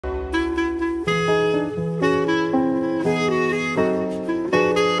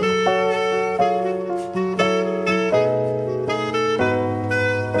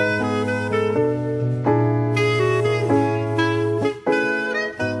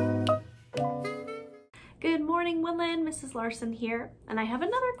morning, Woodland. Mrs. Larson here, and I have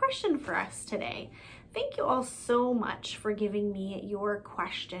another question for us today. Thank you all so much for giving me your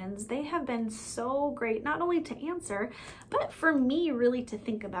questions. They have been so great, not only to answer, but for me really to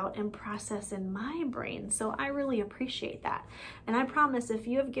think about and process in my brain. So I really appreciate that. And I promise if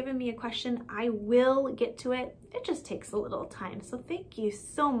you have given me a question, I will get to it. It just takes a little time. So thank you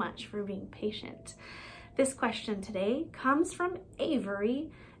so much for being patient. This question today comes from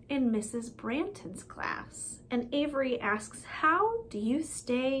Avery in Mrs. Branton's class. And Avery asks, how do you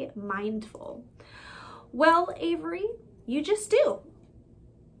stay mindful? Well, Avery, you just do.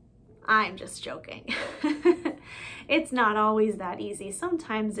 I'm just joking. It's not always that easy.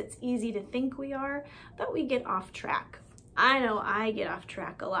 Sometimes it's easy to think we are, but we get off track. I know I get off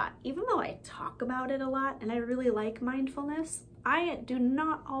track a lot. Even though I talk about it a lot and I really like mindfulness, I do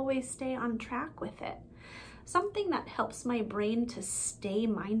not always stay on track with it. Something that helps my brain to stay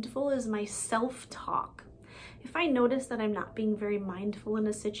mindful is my self-talk. If I notice that I'm not being very mindful in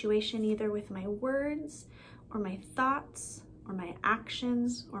a situation, either with my words or my thoughts or my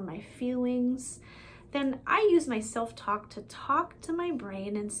actions or my feelings, then I use my self-talk to talk to my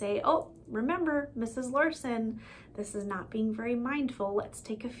brain and say, oh, remember, Mrs. Larson, this is not being very mindful. Let's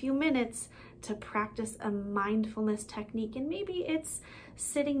take a few minutes to practice a mindfulness technique. And maybe it's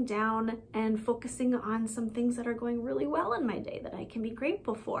sitting down and focusing on some things that are going really well in my day that I can be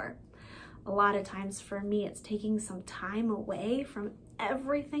grateful for. A lot of times for me, it's taking some time away from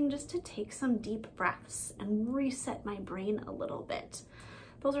everything just to take some deep breaths and reset my brain a little bit.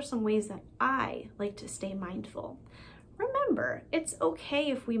 Those are some ways that I like to stay mindful. Remember, it's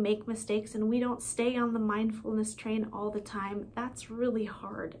okay if we make mistakes and we don't stay on the mindfulness train all the time. That's really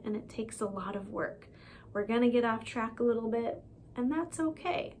hard and it takes a lot of work. We're gonna get off track a little bit, and that's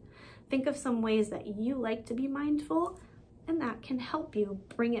okay. Think of some ways that you like to be mindful, and that can help you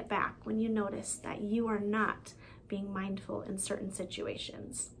bring it back when you notice that you are not being mindful in certain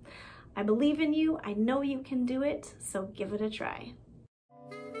situations. I believe in you. I know you can do it, so give it a try.